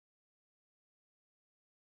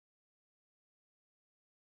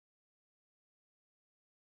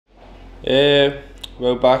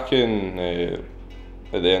Well, back in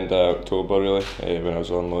at the end of October, really, when I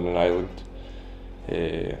was on loan in Ireland,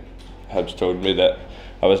 Hibs told me that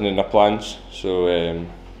I wasn't in their plans, so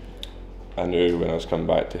I knew when I was coming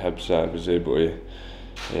back to Hibs that I was able to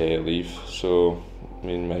leave. So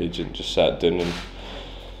me and my agent just sat down and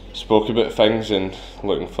spoke about things and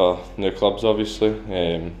looking for new clubs, obviously.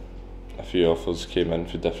 A few offers came in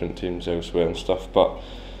for different teams elsewhere and stuff, but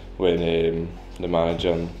when the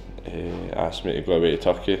manager asked me to go away to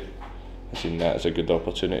Turkey, I seen that as a good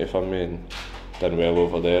opportunity for me and done well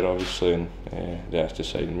over there, obviously, and they asked to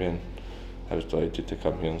sign me and I was delighted to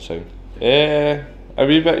come here and sign. A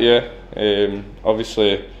wee bit, yeah.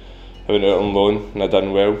 Obviously I went out on loan and I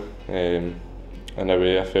done well. In a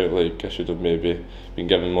way I felt like I should have maybe been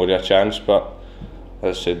given more of a chance, but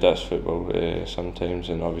as I said, that's football sometimes,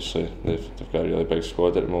 and obviously they've got a really big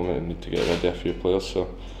squad at the moment and need to get rid of a few players, so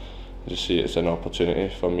I just see it as an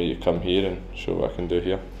opportunity for me to come here and show what I can do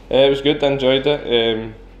here. It was good, I enjoyed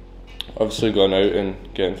it. Obviously going out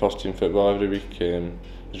and getting first team football every week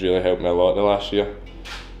has really helped me a lot the last year.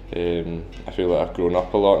 I feel like I've grown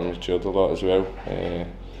up a lot and matured a lot as well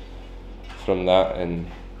from that, and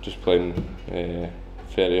just playing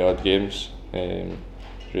 30 odd games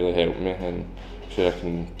really helped me, and I'm sure I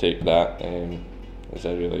can take that as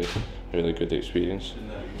a really good experience.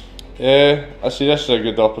 I see this as a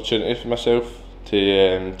good opportunity for myself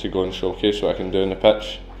to go and showcase what I can do on the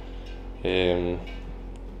pitch.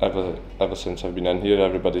 Ever since I've been in here,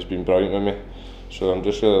 everybody's been brilliant with me, so I'm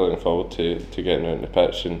just really looking forward to getting out on the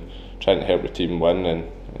pitch and trying to help the team win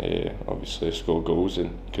and obviously score goals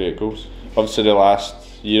and create goals. Obviously the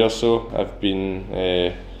last year or so I've been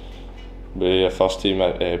with a first team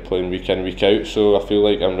playing week in, week out, so I feel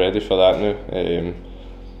like I'm ready for that now.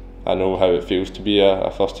 I know how it feels to be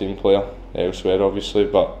a first team player elsewhere, obviously,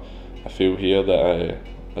 but I feel here that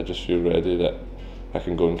I just feel ready that I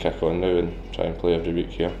can go and kick on now and try and play every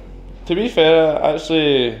week here. To be fair,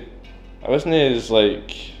 actually, I wasn't as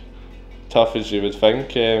tough as you would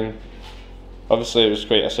think. Obviously, it was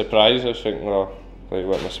quite a surprise. I was thinking, well,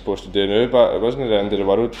 what am I supposed to do now? But it wasn't the end of the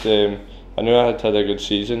world. I knew I had had a good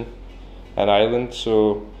season in Ireland,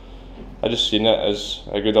 so I just seen it as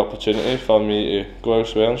a good opportunity for me to go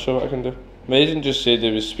elsewhere and show what I can do. My agent just said he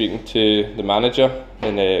was speaking to the manager,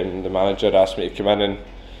 and the manager asked me to come in and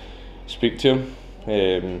speak to him.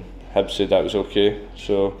 Hib said that was okay,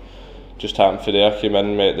 so just happened for there, came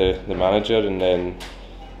in, met the manager, and then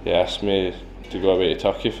he asked me to go away to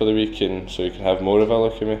Turkey for the week and so he can have more of a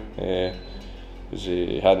look at me, because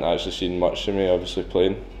he hadn't actually seen much of me obviously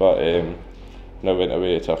playing, but when I went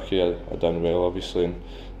away to Turkey I done well obviously, and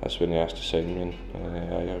that's when he asked to sign me,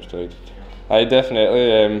 and I was delighted.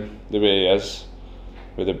 Definitely the way he is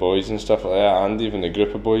with the boys and stuff like that, and even the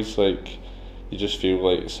group of boys, you just feel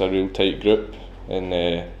like it's a real tight group, and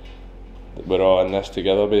we're all in this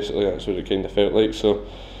together basically. That's what it kind of felt like. So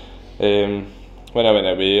when I went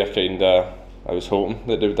away, I was hoping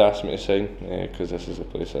that they would ask me to sign, because this is a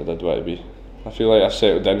place I did want to be. I feel like I've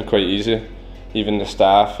settled in quite easy. Even the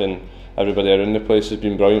staff and everybody around the place has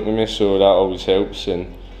been brilliant with me, so that always helps,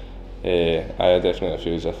 and I definitely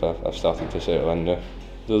feel as if I've started to settle in now.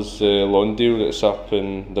 There's a loan deal that's up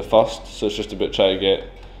in the 1st, so it's just about trying to get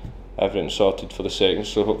everything sorted for the 2nd,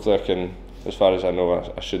 so hopefully I can, as far as I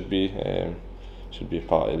know, I should be a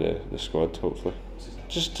part of the squad, hopefully.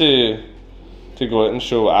 Just to go out and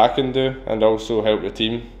show what I can do, and also help the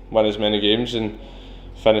team win as many games and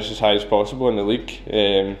finish as high as possible in the league.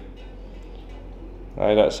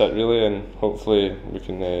 That's it really, and hopefully we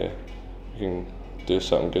can do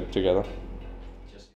something good together.